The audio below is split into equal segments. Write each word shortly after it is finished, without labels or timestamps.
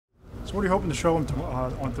So what are you hoping to show them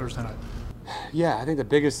on Thursday night? Yeah, I think the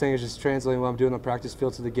biggest thing is just translating what I'm doing on the practice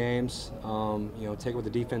field to the games. Take what the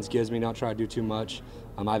defense gives me, not try to do too much.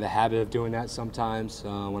 I have a habit of doing that sometimes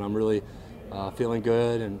when I'm really feeling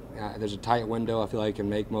good and there's a tight window. I feel like I can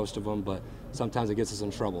make most of them, but sometimes it gets us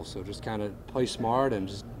in trouble. So just kind of play smart and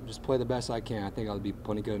just play the best I can. I think I'll be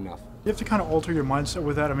plenty good enough. You have to kind of alter your mindset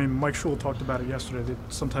with that. I mean, Mike Shule talked about it yesterday,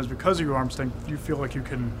 that sometimes because of your arm strength, you feel like you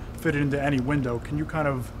can fit it into any window. Can you kind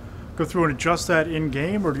of go through and adjust that in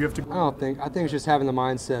game, or do you have to? I think it's just having the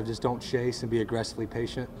mindset of just don't chase and be aggressively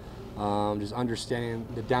patient. Just understanding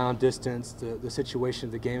the down distance, the situation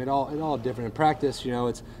of the game. It all different. In practice,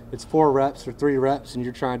 it's 4 reps or 3 reps, and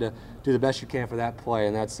you're trying to do the best you can for that play,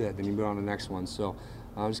 and that's it. Then you move on to the next one. So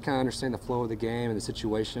just kind of understand the flow of the game and the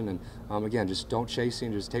situation, and again, just don't chase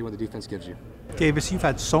and just take what the defense gives you. Davis, you've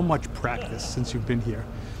had so much practice since you've been here.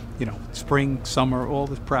 Spring, summer, all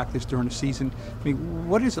this practice during the season. I mean,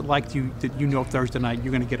 what is it like that Thursday night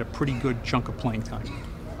you're going to get a pretty good chunk of playing time?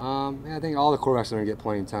 I think all the quarterbacks are going to get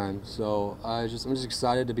playing time. So I'm just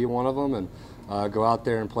excited to be one of them and go out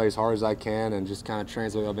there and play as hard as I can and just kind of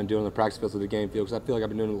translate what I've been doing on the practice field to the game field, because I feel like I've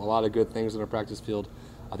been doing a lot of good things on the practice field.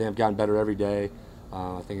 I think I've gotten better every day.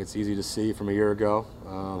 I think it's easy to see from a year ago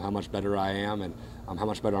how much better I am and how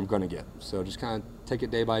much better I'm going to get. So just kind of take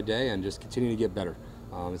it day by day and just continue to get better.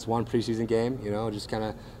 It's one preseason game, just kind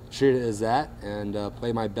of treat it as that and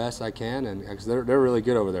play my best I can, and because they're really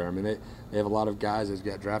good over there. I mean, they have a lot of guys that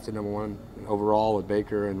got drafted #1 overall with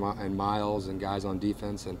Baker and Miles and guys on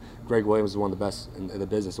defense, and Greg Williams is one of the best in the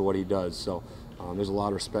business of what he does. So there's a lot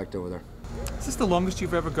of respect over there. Is this the longest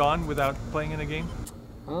you've ever gone without playing in a game?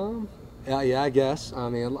 Yeah, I guess. I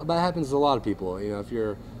mean, that happens to a lot of people. If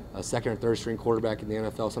you're a second or third string quarterback in the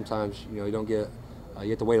NFL, sometimes you don't get. You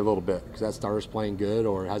have to wait a little bit because that starter's playing good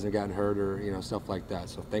or hasn't gotten hurt or stuff like that.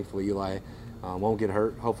 So thankfully Eli won't get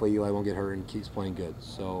hurt. Hopefully Eli won't get hurt and keeps playing good.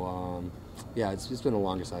 So yeah, it's been the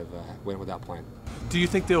longest I've went without playing. Do you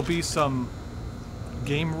think there'll be some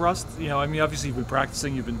game rust? I mean, obviously you've been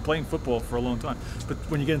practicing, you've been playing football for a long time, but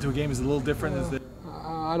when you get into a game, is it a little different?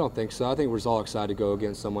 I don't think so. I think we're just all excited to go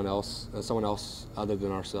against someone else other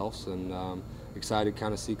than ourselves, and excited to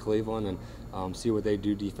kind of see Cleveland and see what they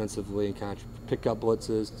do defensively and kind of pick up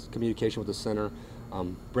blitzes, communication with the center,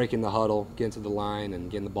 breaking the huddle, getting to the line, and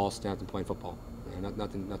getting the ball snapped and playing football.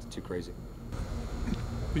 Nothing too crazy.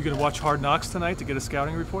 Are you going to watch Hard Knocks tonight to get a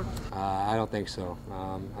scouting report? I don't think so.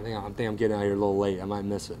 I think I'm getting out here a little late. I might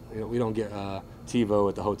miss it. We don't get TiVo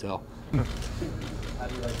at the hotel. How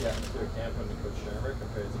do you like the atmosphere at camp under Coach Shurmur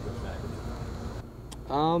compared to Coach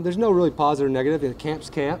McAdoo? There's no really positive or negative. Camp's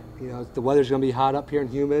camp. The weather's going to be hot up here and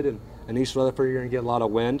humid, and in East Rutherford you're going to get a lot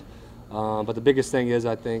of wind. But the biggest thing is,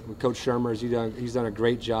 I think, with Coach Shurmur, he's done a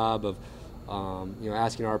great job of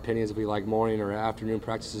asking our opinions if we like morning or afternoon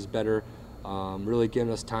practices better. Really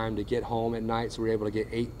giving us time to get home at night, so we're able to get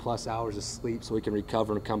 8+ hours of sleep so we can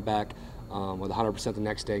recover and come back with 100% the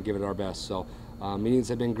next day and give it our best. So meetings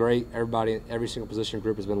have been great. Every single position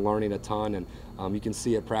group has been learning a ton, and you can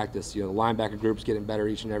see at practice, the linebacker group's getting better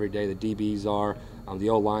each and every day. The DBs are. The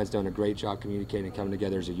O-line's done a great job communicating and coming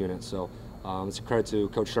together as a unit. So it's a credit to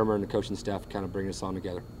Coach Shurmur and the coaching staff kind of bringing us on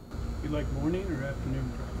together. You like morning or afternoon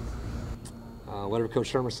practice? Whatever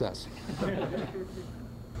Coach Shurmur says.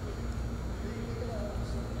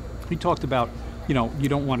 He talked about, you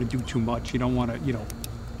don't want to do too much. You don't want to,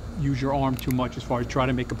 use your arm too much as far as try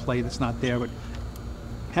to make a play that's not there. But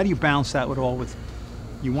how do you balance that with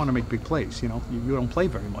you want to make big plays? You don't play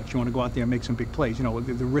very much. You want to go out there and make some big plays. The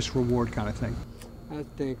risk-reward kind of thing. I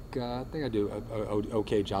think I do an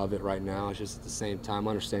okay job of it right now. It's just at the same time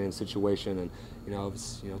understanding the situation, and if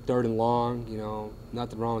it's 3rd and long,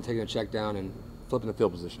 nothing wrong with taking a check down and flipping the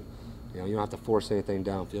field position. You don't have to force anything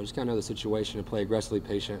downfield. Just kind of know the situation and play aggressively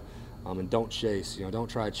patient, and don't chase. Don't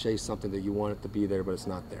try to chase something that you want it to be there, but it's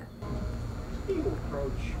not there. How do you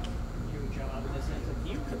approach your job in the sense of,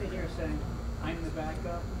 do you come in here saying, I'm the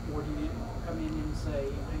backup, or do you come in and say,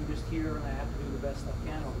 I'm just here and I have to do the best I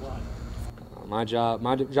can, or what? My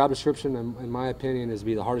job description, in my opinion, is to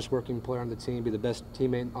be the hardest working player on the team, be the best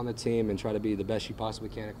teammate on the team, and try to be the best you possibly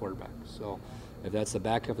can at quarterback. So if that's the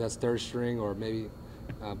backup, that's 3rd string, or maybe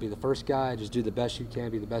be the first guy, just do the best you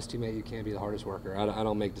can, be the best teammate you can, be the hardest worker. I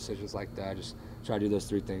don't make decisions like that. I just try to do those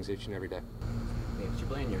 3 things each and every day. James, you're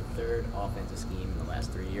playing your 3rd offensive scheme in the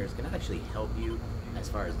last 3 years. Can that actually help you as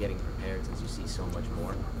far as getting prepared since you see so much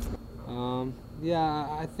more? Yeah,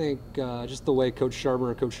 I think just the way Coach Shurmur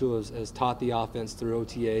and Coach Shule has taught the offense through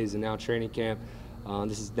OTAs and now training camp,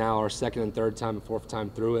 This is now our second and third time and fourth time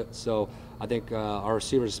through it. So I think our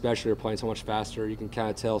receivers especially are playing so much faster. You can kind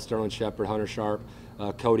of tell Sterling Shepard, Hunter Sharp,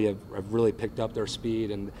 Cody have really picked up their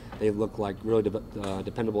speed, and they look like really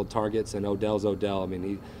dependable targets. And Odell's Odell. I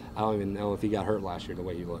mean, I don't even know if he got hurt last year the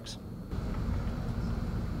way he looks.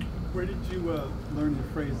 Where did you learn the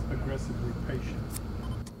phrase aggressively patient?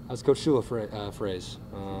 That's Coach Shula phrase.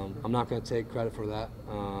 I'm not going to take credit for that.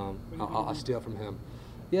 I'll steal it from him.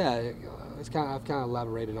 Yeah, I've kind of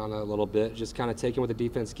elaborated on it a little bit. Just kind of taking what the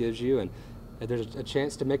defense gives you, and if there's a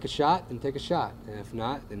chance to make a shot, then take a shot. And if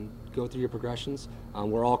not, then go through your progressions.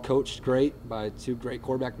 We're all coached great by two great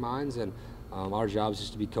quarterback minds, and our job is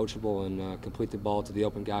just to be coachable and complete the ball to the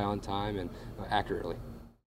open guy on time and accurately.